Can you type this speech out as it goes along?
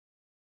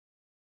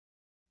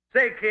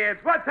Say, kids,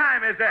 what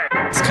time is it?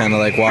 It's kind of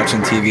like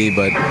watching TV,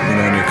 but,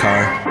 in your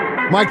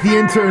car. Mike the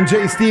Intern,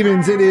 Jay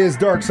Stevens. It is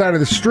Dark Side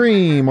of the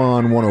Stream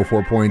on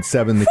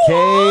 104.7 The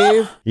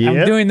Cave. I'm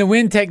Yep. doing the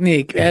wind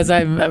technique as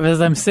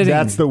I'm sitting.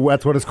 That's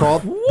what it's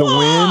called.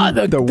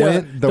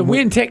 The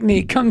wind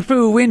technique, kung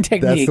fu wind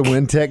technique. That's the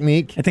wind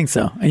technique. I think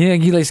so.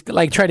 You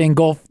like try to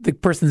engulf the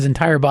person's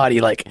entire body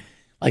like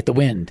the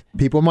wind.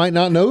 People might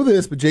not know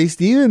this, but Jay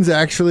Stevens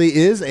actually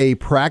is a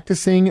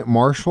practicing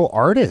martial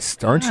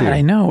artist, aren't you?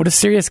 I know. What a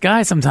serious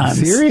guy sometimes.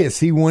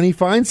 Serious. When he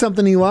finds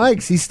something he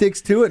likes, he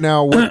sticks to it.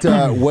 Now,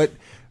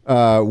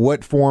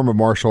 what form of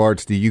martial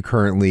arts do you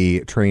currently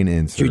train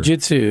in, sir?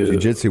 Jiu-jitsu.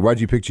 Jiu-jitsu. Why'd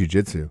you pick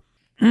jiu-jitsu?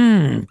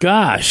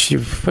 Gosh, you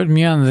put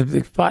me on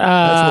the spot.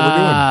 That's what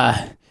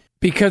we're doing.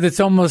 Because it's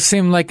almost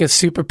seemed like a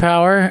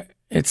superpower.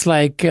 It's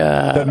like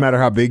doesn't matter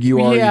how big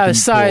you are. Yeah,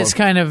 size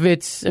kind of.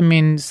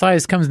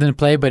 Size comes into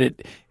play, but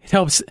it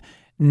helps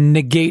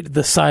negate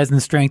the size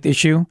and strength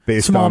issue.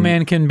 Small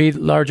man can beat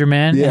larger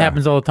man. Yeah. It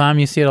happens all the time.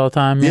 You see it all the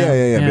time.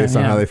 Yeah. Based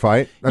on how they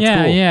fight. That's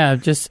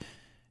cool.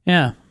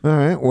 Yeah. All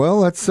right.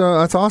 Well, that's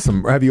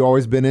awesome. Have you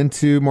always been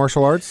into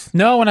martial arts?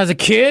 No, when I was a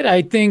kid,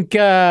 I think,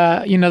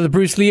 the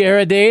Bruce Lee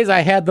era days, I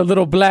had the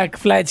little black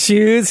flat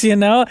shoes,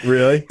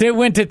 Really? They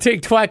went to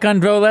take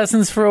Taekwondo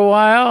lessons for a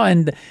while,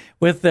 and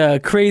with a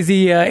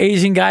crazy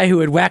Asian guy who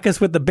would whack us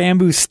with the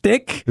bamboo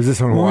stick. Is this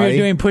in when Hawaii? we were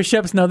doing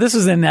push-ups? No, this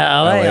was in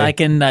LA, like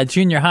in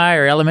junior high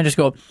or elementary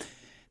school.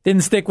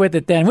 Didn't stick with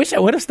it then. Wish I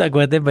would have stuck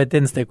with it, but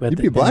didn't stick with it.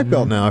 You'd be a black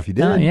belt now if you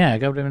did. Oh, yeah, I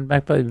got to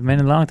back belt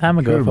a long time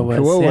ago. What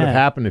would have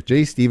happened if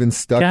Jay Stevens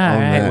stuck on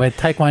that? With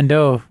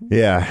Taekwondo.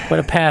 Yeah. What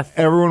a path.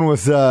 Everyone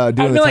was doing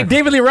I feel like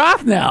David Lee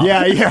Roth now.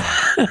 Yeah.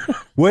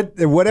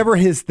 Whatever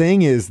his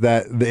thing is,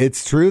 that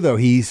it's true though.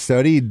 He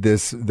studied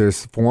this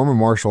form of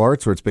martial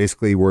arts where it's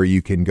basically where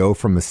you can go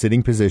from the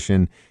sitting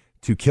position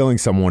to killing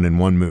someone in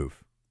one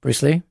move.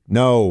 Bruce Lee?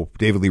 No,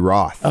 David Lee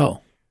Roth.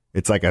 Oh.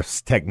 It's like a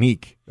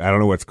technique. I don't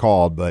know what it's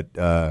called, but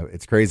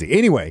it's crazy.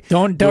 Anyway.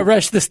 Don't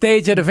rush the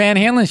stage at a Van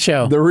Halen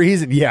show. The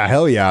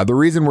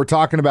reason we're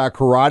talking about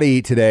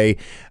karate today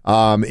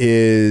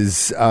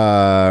is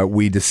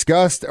we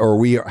discussed, or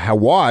we have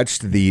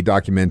watched the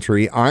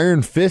documentary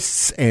Iron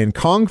Fists and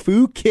Kung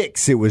Fu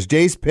Kicks. It was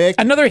Jay's pick.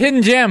 Another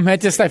hidden gem. I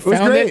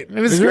found it.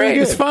 It was great.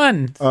 It was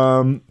fun.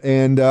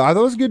 And I thought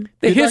it was good.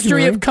 The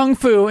history of Kung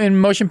Fu in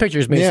motion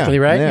pictures, basically,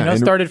 right? Yeah.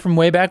 Started from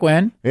way back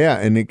when. Yeah,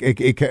 and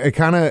it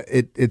kind of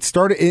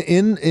started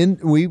in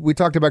we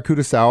talked about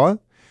Kurosawa,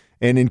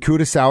 and in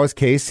Kurosawa's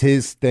case,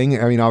 his thing,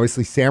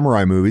 obviously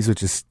samurai movies,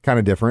 which is kind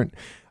of different,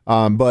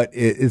 but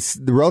it's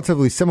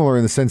relatively similar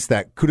in the sense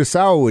that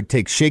Kurosawa would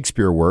take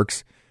Shakespeare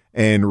works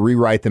and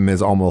rewrite them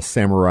as almost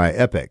samurai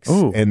epics.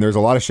 Ooh. And there's a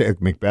lot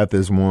of Macbeth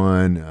is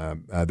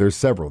one. There's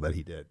several that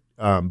he did,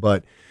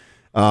 but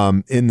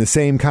in the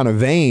same kind of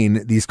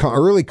vein, these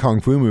early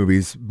Kung Fu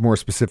movies, more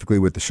specifically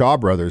with the Shaw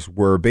Brothers,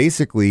 were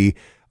basically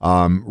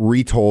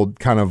retold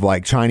kind of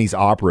like Chinese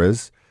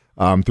operas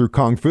through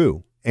Kung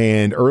Fu.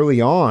 And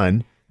early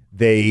on,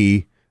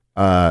 they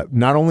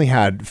not only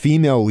had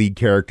female lead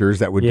characters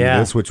that would do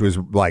this, which was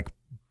like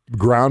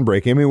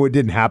groundbreaking. It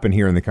didn't happen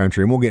here in the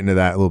country, and we'll get into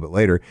that a little bit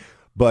later.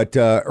 But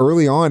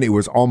early on, it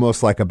was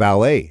almost like a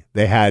ballet.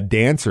 They had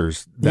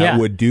dancers that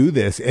would do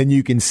this, and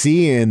you can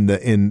see in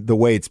the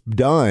way it's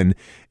done,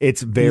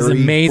 it's very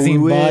these amazing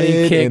fluid,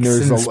 body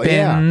kicks and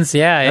spins.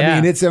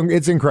 Yeah.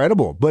 It's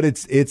incredible, but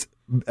it's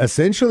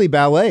essentially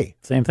ballet.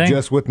 Same thing,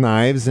 just with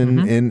knives and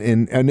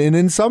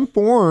in some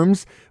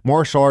forms,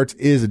 martial arts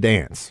is a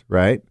dance,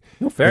 right?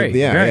 Oh, very.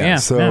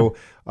 So.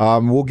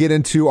 We'll get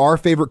into our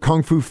favorite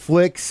Kung Fu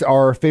flicks,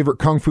 our favorite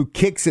Kung Fu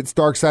kicks. It's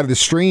Dark Side of the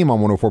Stream on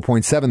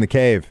 104.7 The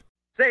Cave.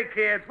 Say,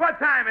 kids, what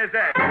time is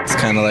it? It's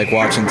kind of like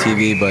watching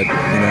TV, but,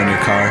 in your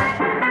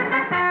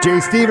car. Jay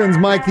Stevens,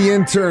 Mike the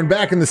Intern,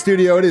 back in the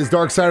studio. It is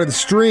Dark Side of the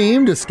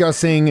Stream,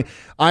 discussing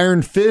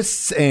Iron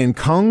Fists and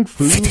Kung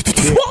Fu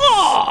kicks.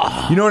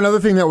 Another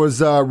thing that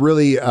was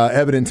really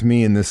evident to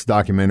me in this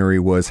documentary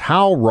was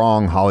how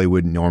wrong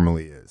Hollywood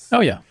normally is. Oh,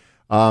 yeah.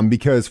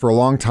 Because for a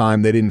long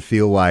time, they didn't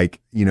feel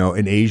like,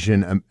 an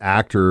Asian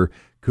actor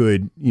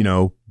could,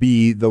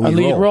 be the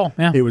lead role.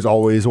 Yeah. It was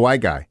always a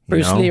white guy.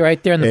 Bruce Lee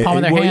right there in the palm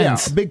of their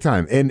hands. Yeah, big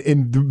time. And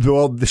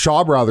the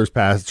Shaw brothers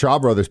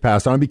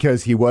passed on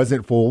because he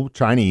wasn't full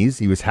Chinese.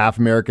 He was half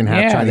American,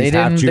 half Chinese,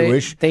 half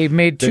Jewish. They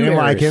made two didn't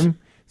errors. like him.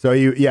 So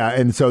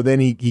and so then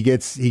he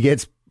gets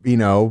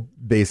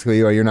basically,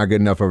 you're not good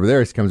enough over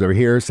there. He comes over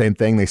here, same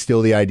thing. They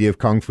steal the idea of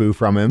Kung Fu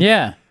from him.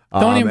 Yeah.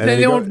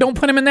 Don't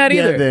put him in that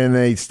either. Then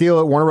they steal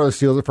it. Warner Brothers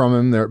steals it from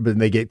him. But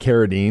they get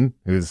Carradine,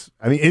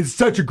 it's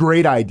such a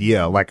great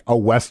idea, like a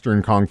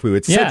Western Kung Fu.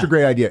 It's such a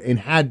great idea. And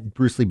had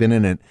Bruce Lee been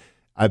in it,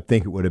 I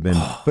think it would have been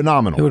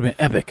phenomenal. It would have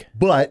been epic.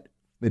 But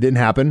it didn't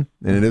happen,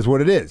 and it is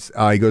what it is.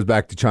 He goes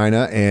back to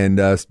China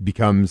and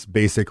becomes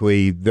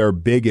basically their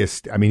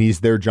biggest.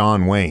 He's their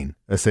John Wayne,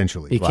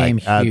 essentially. Became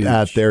huge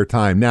at their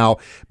time. Now,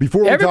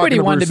 before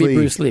everybody wanted to be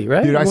Bruce Lee,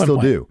 right? Dude, I still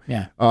do.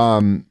 Yeah.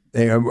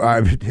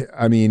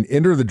 I mean,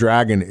 Enter the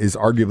Dragon is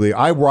arguably.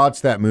 I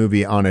watch that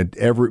movie on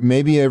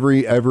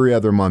every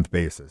other month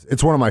basis.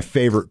 It's one of my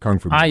favorite kung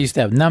fu movies. I used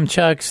to have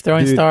nunchucks,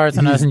 throwing stars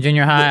when I was in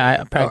junior high.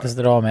 I practiced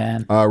it all,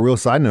 man. Real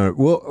side note.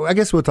 Well, I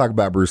guess we'll talk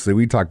about Bruce Lee.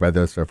 We can talk about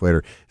that stuff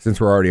later since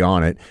we're already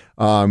on it.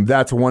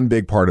 That's one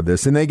big part of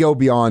this, and they go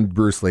beyond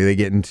Bruce Lee. They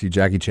get into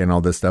Jackie Chan,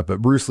 all this stuff.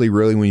 But Bruce Lee,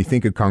 really, when you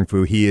think of kung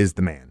fu, he is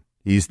the man.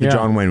 He's the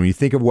John Wayne. When you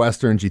think of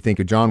westerns, you think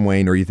of John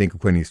Wayne or you think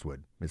of Clint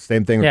Eastwood. It's the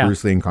same thing with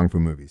Bruce Lee and kung fu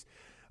movies.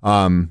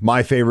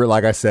 My favorite,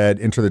 like I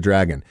said, Enter the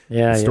Dragon.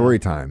 Story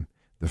time.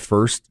 The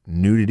first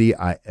nudity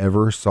I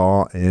ever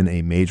saw in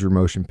a major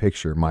motion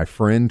picture. My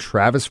friend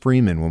Travis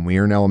Freeman, when we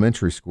were in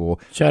elementary school.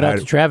 Shout out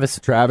to Travis.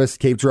 Travis,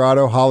 Cape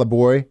Girardeau, Holly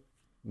Boy.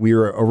 We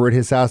were over at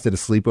his house, did a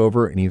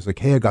sleepover, and he was like,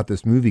 hey, I got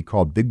this movie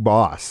called Big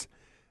Boss.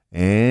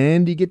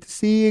 And you get to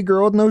see a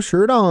girl with no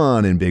shirt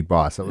on in Big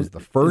Boss. That was the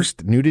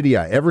first nudity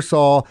I ever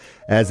saw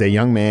as a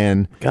young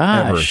man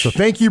ever. So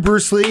thank you,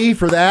 Bruce Lee,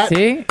 for that.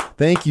 See?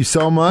 Thank you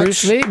so much.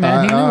 Bruce Lee,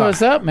 man. He knew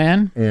what's up,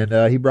 man.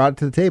 And he brought it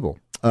to the table.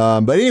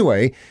 But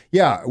anyway,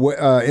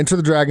 Enter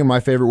the Dragon,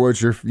 my favorite.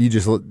 What's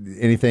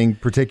anything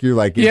particular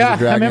like Enter the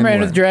Dragon? I remember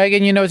Enter the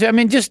Dragon. You know, I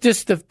mean, just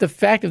the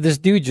fact of this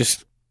dude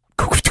just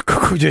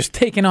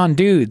taking on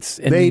dudes.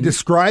 And they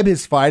describe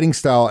his fighting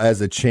style as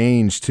a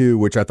change too,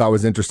 which I thought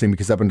was interesting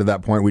because up until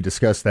that point we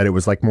discussed that it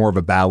was like more of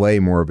a ballet,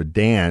 more of a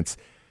dance.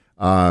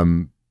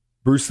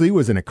 Bruce Lee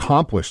was an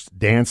accomplished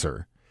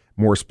dancer,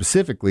 more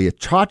specifically a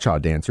cha-cha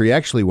dancer. He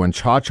actually won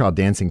cha-cha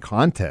dancing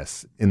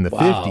contests in the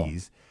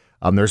 50s.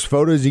 There's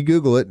photos, you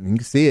Google it and you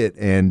can see it.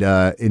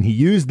 And he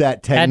used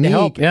that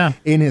technique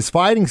in his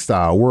fighting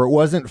style where it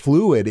wasn't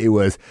fluid. It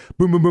was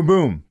boom, boom, boom,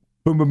 boom.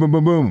 Boom, boom, boom,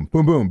 boom, boom,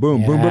 boom, boom,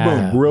 boom, boom, boom,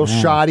 boom. Real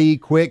shoddy,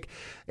 quick.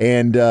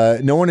 And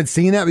no one had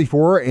seen that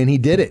before, and he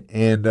did it.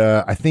 And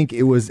I think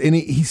it was, and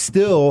he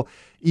still,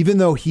 even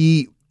though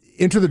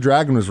Enter the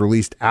Dragon was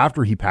released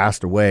after he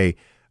passed away,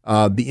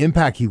 the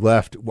impact he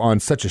left on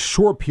such a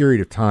short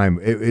period of time,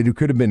 it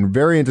could have been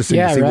very interesting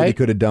to see what he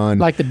could have done.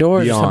 Like The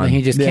Doors or something,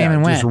 he just came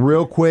and went. Just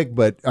real quick,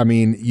 but I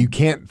mean, you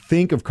can't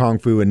think of Kung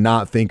Fu and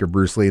not think of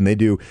Bruce Lee, and they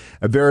do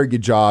a very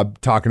good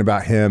job talking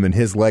about him and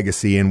his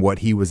legacy and what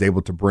he was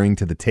able to bring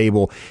to the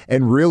table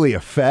and really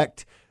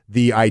affect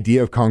the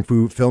idea of Kung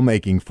Fu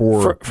filmmaking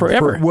forever.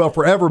 Forever,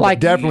 like,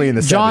 but definitely in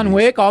the John 70s.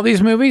 Wick, all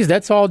these movies,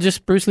 that's all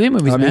just Bruce Lee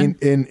movies, man.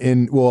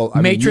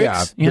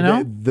 Matrix, you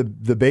know?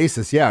 The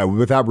basis,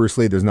 without Bruce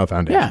Lee, there's no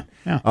foundation.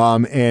 Yeah.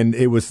 And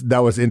that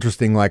was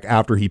interesting, like,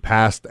 after he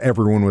passed,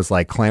 everyone was,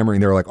 like,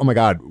 clamoring. They were like, oh, my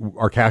God,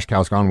 our cash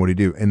cow's gone, what do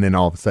you do? And then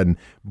all of a sudden,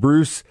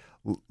 Bruce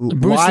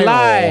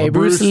Leonardo,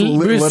 Bruce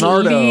Leroy,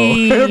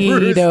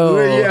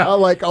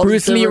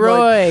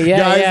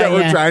 guys that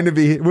were trying to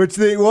be, which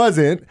they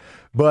wasn't.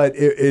 But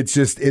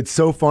it's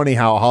so funny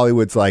how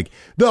Hollywood's like,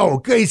 no,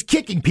 he's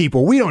kicking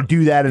people. We don't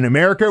do that in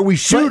America. We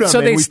shoot them.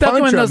 So they stuck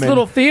him in those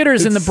little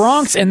theaters in the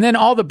Bronx, and then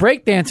all the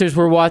breakdancers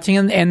were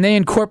watching, and they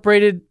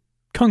incorporated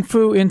Kung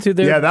Fu into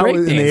their that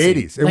was in the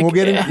 80s. And like,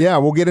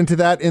 we'll get into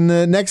that in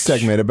the next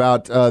segment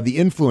about the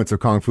influence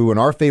of Kung Fu and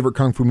our favorite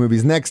Kung Fu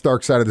movies next.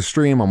 Dark Side of the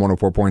Stream on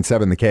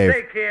 104.7 The Cave.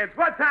 Hey kids,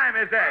 what time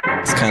is it?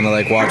 It's kind of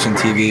like watching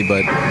TV,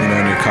 but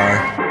in your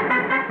car.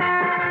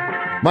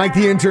 Mike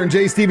the Intern,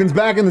 Jay Stevens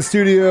back in the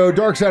studio,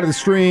 Dark Side of the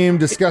Stream,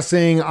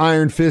 discussing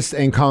Iron Fist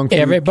and Kung Fu.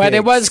 Everybody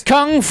kicks. was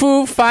Kung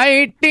Fu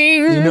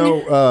fighting.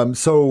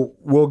 So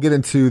we'll get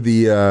into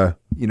the,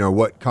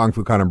 what Kung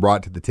Fu kind of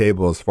brought to the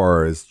table as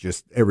far as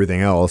just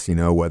everything else,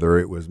 whether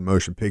it was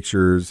motion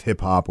pictures,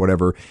 hip hop,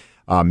 whatever,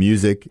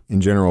 music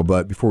in general.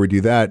 But before we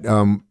do that,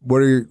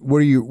 where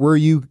are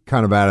you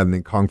kind of at in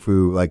the Kung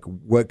Fu? Like,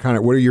 what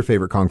are your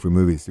favorite Kung Fu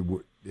movies?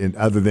 And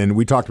other than,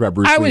 we talked about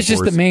Bruce Lee. I was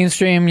just the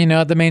mainstream,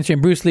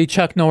 Bruce Lee,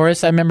 Chuck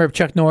Norris. I remember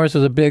Chuck Norris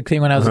was a big thing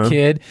when I was a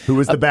kid. Who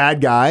was the bad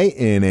guy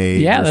in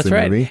a that's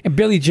right. movie. And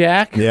Billy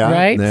Jack,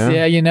 right?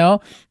 Yeah,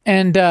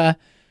 And,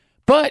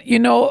 but,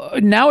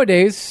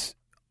 nowadays,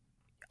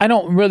 I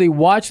don't really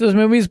watch those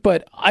movies,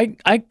 but I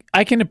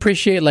can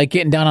appreciate like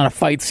getting down on a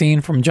fight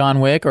scene from John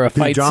Wick or a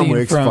fight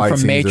scene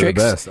from Matrix. Are the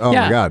best. Oh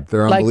my God,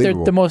 they're unbelievable. Like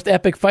they're the most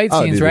epic fight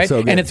scenes, right?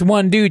 So and it's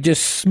one dude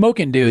just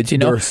smoking dudes, the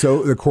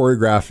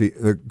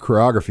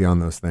choreography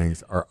on those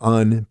things are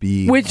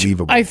unbelievable. Which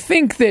I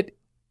think that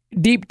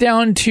deep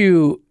down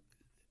to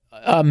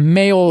a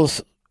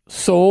male's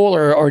soul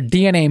or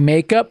DNA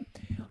makeup,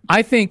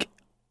 I think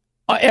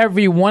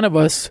every one of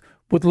us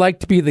would like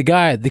to be the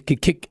guy that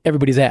could kick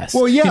everybody's ass.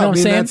 Well, yeah, you know what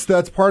I'm saying?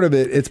 That's part of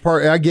it.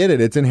 I get it.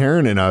 It's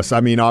inherent in us.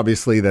 I mean,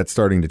 obviously that's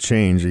starting to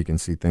change. You can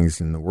see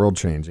things in the world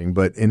changing,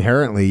 but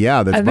inherently,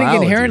 that's I think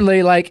biology.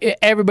 Inherently, like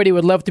everybody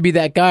would love to be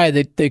that guy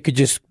that they could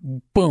just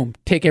boom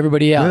take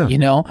everybody out.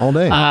 All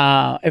day.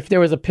 If there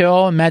was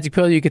a magic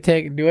pill you could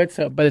take and do it.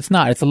 So, but it's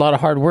not. It's a lot of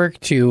hard work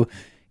to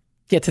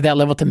get to that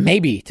level to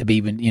be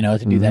even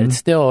to do that. It's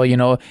still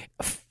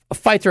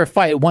fights are a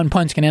fight. One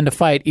punch can end a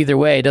fight either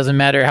way. It doesn't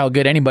matter how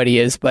good anybody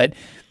is, but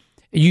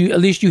at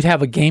least you'd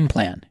have a game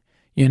plan,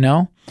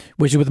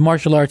 which with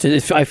martial arts,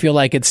 I feel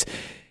like it's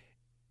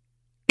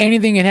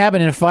anything can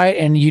happen in a fight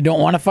and you don't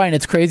want to fight and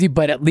it's crazy,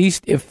 but at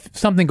least if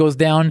something goes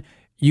down,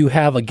 you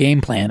have a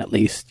game plan at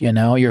least. You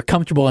know, you're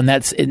comfortable in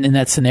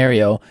that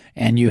scenario,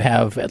 and you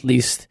have at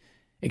least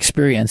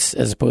experience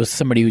as opposed to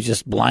somebody who's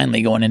just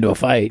blindly going into a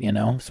fight. You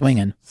know,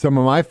 swinging. Some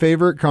of my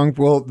favorite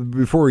well,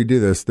 before we do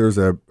this, there's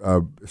a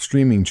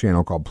streaming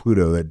channel called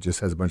Pluto that just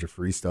has a bunch of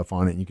free stuff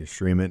on it, and you can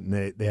stream it, and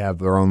they have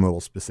their own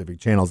little specific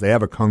channels. They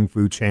have a Kung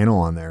Fu channel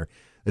on there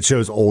that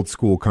shows old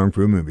school Kung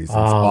Fu movies. It's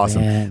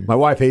awesome. Man. My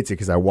wife hates it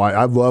because I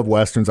love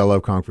Westerns. I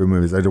love Kung Fu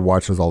movies. I just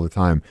watch those all the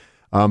time.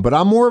 But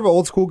I'm more of an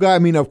old school guy. I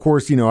mean, of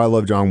course, you know, I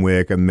love John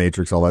Wick and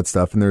Matrix, all that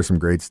stuff, and there's some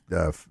great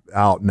stuff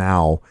out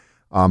now.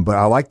 But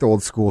I like the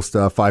old school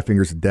stuff. Five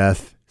Fingers of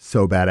Death,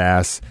 so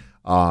badass.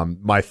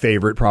 My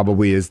favorite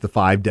probably is the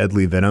 5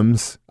 Deadly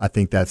Venoms. I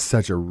think that's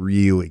such a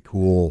really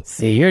cool.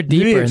 See, you're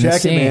deeper in the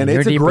scene. Man.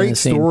 It's a great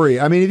story.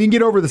 I mean, if you can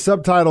get over the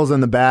subtitles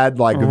and the bad,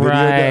 like the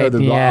video,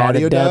 the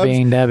audio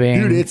dubbing.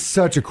 Dude, it's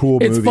such a cool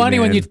movie. It's funny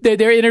man. when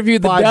they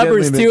interviewed the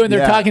dubbers too, and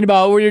they're talking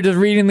about where you're just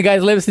reading the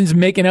guy's lips and just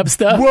making up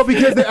stuff. Well,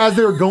 because as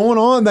they were going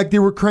on, like they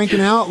were cranking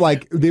out,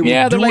 like they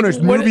were doing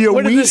a movie a week.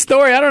 What is this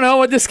story? I don't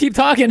know. Just keep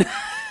talking.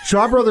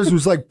 Shaw Brothers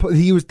was like,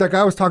 that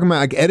guy was talking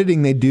about like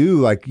editing. They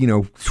do like, you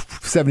know,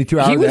 72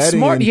 hours. He was editing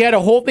smart. He had a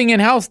whole thing in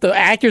house. The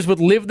actors would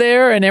live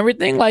there and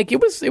everything. Like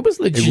it was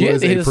legit. It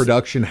was a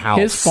production house.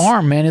 His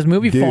farm, man, his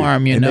movie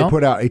farm. You know, they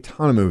put out a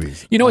ton of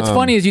movies. You know what's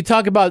funny is you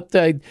talk about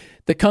the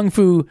Kung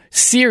Fu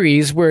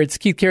series where it's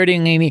Keith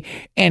Carradine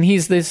and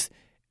he's this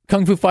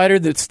Kung Fu fighter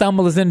that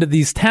stumbles into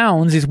these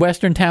towns, these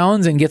Western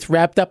towns, and gets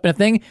wrapped up in a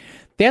thing.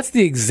 That's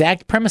the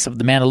exact premise of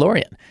The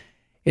Mandalorian.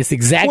 It's the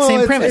exact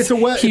same premise.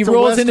 He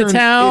rolls into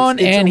town,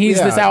 and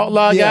he's this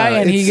outlaw guy,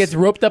 and he gets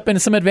roped up into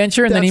some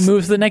adventure, and then he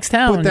moves to the next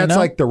town. But that's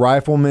like The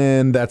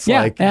Rifleman. That's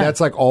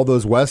like all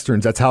those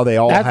westerns. That's how they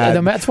all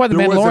had. That's why The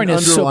Mandalorian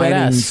is so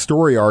badass.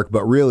 Story arc,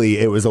 but really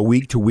it was a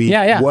week to week.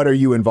 What are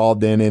you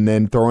involved in, and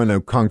then throw in a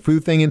kung fu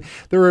thing. And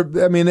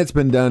it's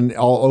been done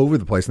all over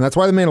the place, and that's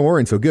why The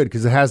Mandalorian's so good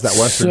because it has that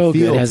western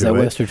feel. It has that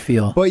western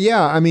feel. But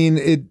yeah, I mean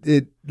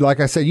it.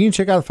 Like I said, you can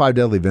check out the 5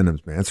 Deadly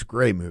Venoms, man. It's a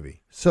great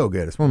movie. So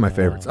good. It's one of my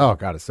favorites. Oh,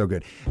 God, it's so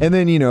good. And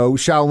then, you know,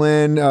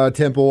 Shaolin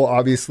Temple,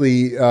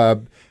 obviously,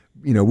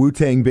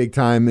 Wu-Tang big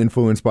time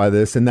influenced by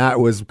this. And that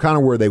was kind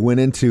of where they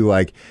went into,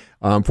 like,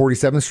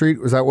 47th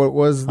Street. Was that what it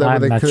was?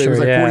 I'm not sure, it was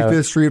like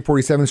 45th Street,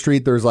 47th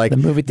Street. There's like the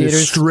movie theaters.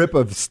 This strip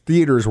of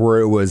theaters where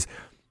it was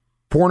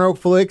porno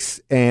flicks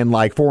and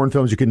like foreign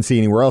films you couldn't see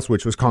anywhere else,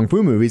 which was kung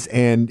fu movies,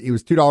 and it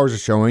was $2 a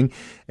showing,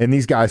 and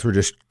these guys were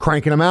just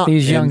cranking them out.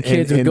 These young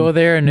kids would go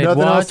there and they'd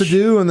nothing watch, else to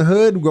do in the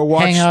hood, go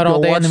watch, hang out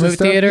all day in the movie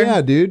theater.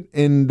 Yeah, dude,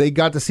 and they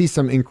got to see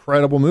some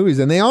incredible movies,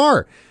 and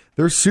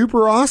they're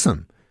super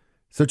awesome.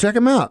 So check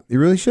them out. You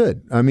really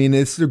should. I mean,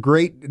 it's a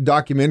great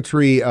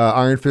documentary,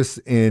 Iron Fist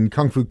and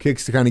Kung Fu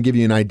Kicks, to kind of give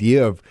you an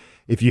idea of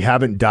if you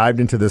haven't dived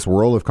into this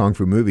world of kung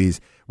fu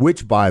movies.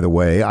 Which, by the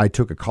way, I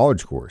took a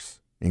college course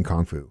in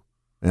kung fu.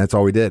 And that's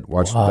all we did.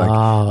 Watched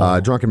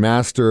like Drunken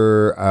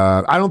Master.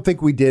 I don't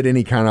think we did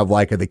any kind of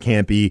like the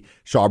campy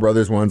Shaw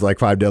Brothers ones, like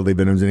 5 Deadly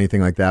Venoms,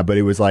 anything like that. But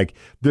it was like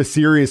the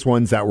serious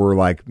ones that were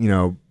like, you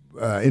know,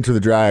 Enter the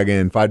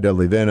Dragon, 5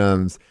 Deadly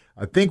Venoms.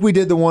 I think we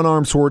did The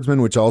One-Armed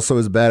Swordsman, which also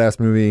is a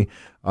badass movie.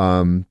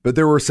 But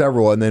there were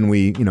several, and then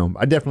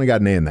I definitely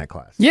got an A in that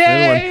class.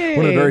 Yay!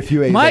 One of the very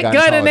few A's Mike I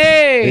got an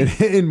A!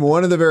 In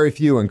one of the very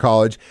few in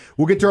college.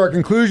 We'll get to our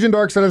conclusion,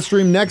 Dark Side of the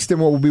Stream, next, and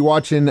what we'll be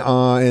watching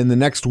in the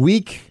next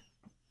week.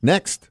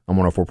 Next on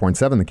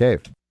 104.7 The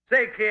Cave.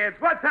 Say, kids,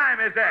 what time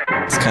is it?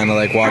 It's kind of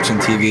like watching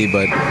TV,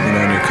 but,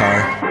 in your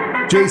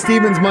car. Jay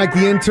Stevens, Mike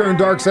the Intern,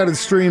 Dark Side of the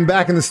Stream,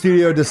 back in the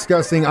studio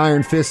discussing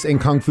Iron Fist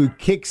and Kung Fu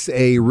Kicks,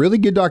 a really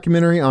good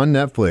documentary on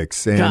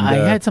Netflix. And God,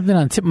 I had something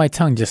on the tip of my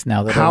tongue just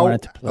now that I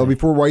wanted to play.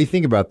 While you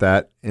think about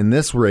that, in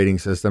this rating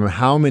system,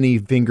 how many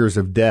fingers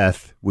of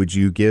death would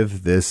you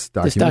give this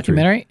documentary? This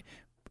documentary?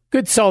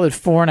 Good solid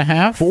 4.5.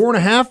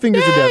 4.5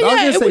 fingers of death.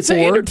 I was it was an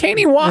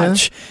entertaining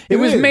watch. Yeah, it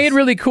was made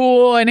really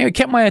cool, and it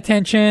kept my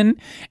attention.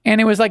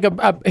 And it was like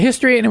a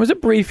history, and it was a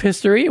brief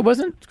history. It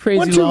wasn't crazy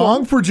long. Wasn't too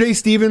long for Jay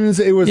Stevens.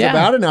 It was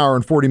about an hour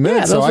and 40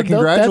 minutes. So I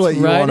congratulate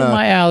you on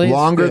a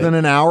longer than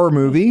an hour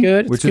movie,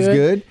 which is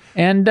good.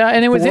 And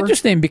it was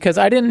interesting because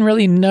I didn't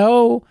really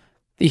know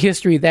the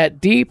history that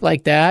deep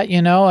like that,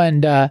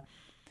 and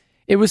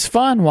it was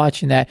fun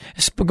watching that.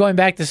 Going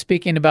back to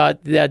speaking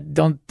about that,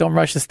 don't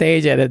rush the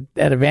stage at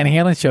a Van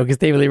Halen show because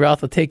David Lee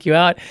Roth will take you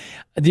out.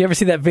 Do you ever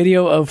see that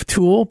video of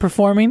Tool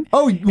performing?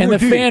 Oh, and the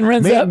fan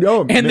runs up,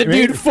 and the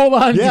dude full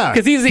on,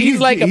 because he's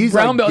like a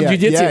brown belt in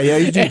jiu-jitsu. Yeah,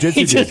 he's jiu-jitsu.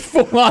 He just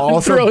full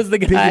on throws the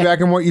guy.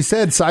 Piggybacking on what you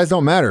said, size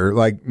don't matter.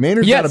 Like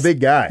Maynard's not a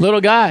big guy,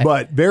 little guy,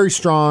 but very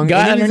strong.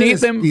 Got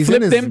underneath him,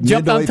 flipped him,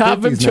 jumped on top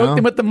of him, choked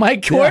him with the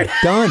mic cord.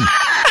 Done.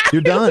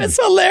 You're done. It's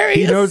hilarious.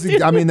 He knows.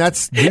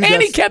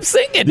 And he kept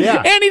singing.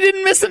 Yeah. And he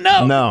didn't miss a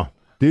note. No.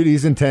 Dude,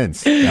 he's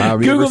intense.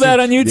 Google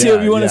that on YouTube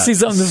if you want to see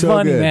something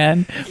funny,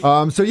 man.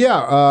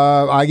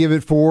 I give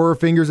it 4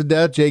 fingers of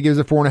death. Jay gives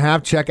it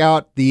 4.5. Check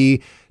out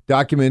the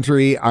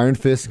documentary, Iron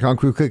Fist and Kung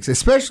Fu Clicks,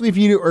 especially if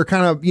you are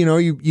kind of, you know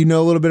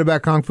a little bit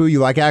about Kung Fu, you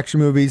like action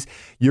movies,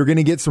 you're going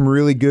to get some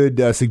really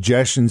good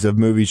suggestions of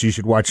movies you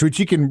should watch, which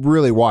you can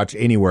really watch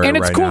anywhere. And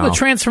it's right cool, now. the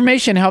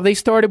transformation, how they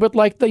started with,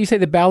 like, you say,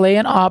 the ballet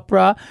and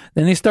opera.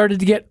 Then they started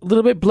to get a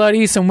little bit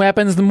bloody, some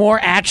weapons, more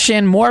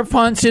action, more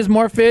punches,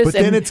 more fists.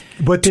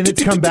 But then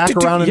it's come back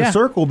around in a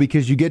circle,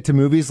 because you get to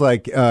movies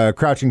like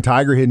Crouching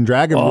Tiger, Hidden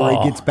Dragon, where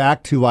it gets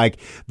back to like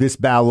this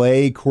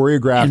ballet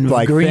choreographed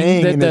like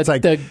thing, and it's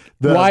like the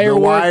wire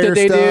work that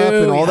they stuff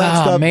do and all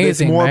that stuff.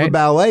 Amazing, it's more right? of a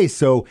ballet.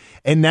 So,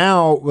 and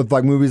now with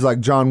like movies like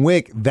John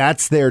Wick,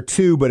 that's there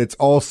too, but it's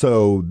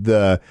also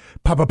the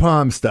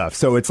pa-pa-pum stuff.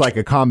 So it's like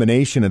a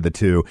combination of the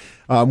two,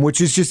 which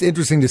is just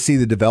interesting to see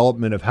the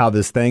development of how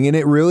this thing, and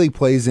it really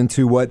plays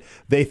into what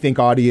they think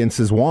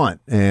audiences want.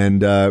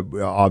 And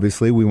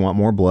obviously we want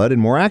more blood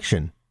and more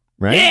action,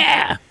 right?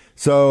 Yeah.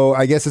 So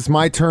I guess it's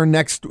my turn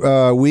next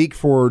week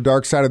for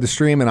Dark Side of the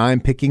Stream, and I'm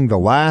picking The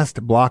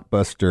Last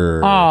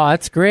Blockbuster. Oh,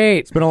 that's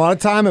great. Spent a lot of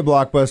time at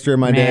Blockbuster in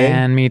my day.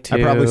 Man, me too.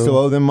 I probably still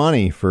owe them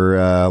money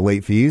for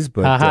late fees,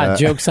 but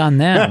joke's on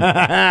them.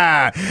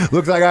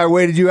 Looks like I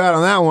waited you out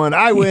on that one.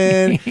 I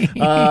win.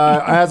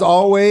 As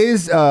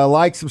always,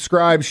 like,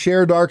 subscribe,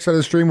 share Dark Side of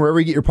the Stream wherever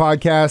you get your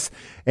podcasts.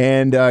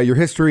 And your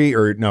history,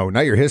 or no,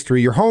 not your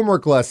history, your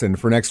homework lesson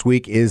for next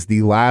week is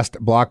The Last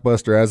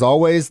Blockbuster. As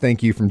always,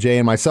 thank you from Jay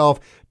and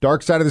myself.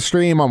 Dark Side of the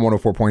Stream on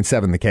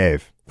 104.7 The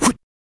Cave.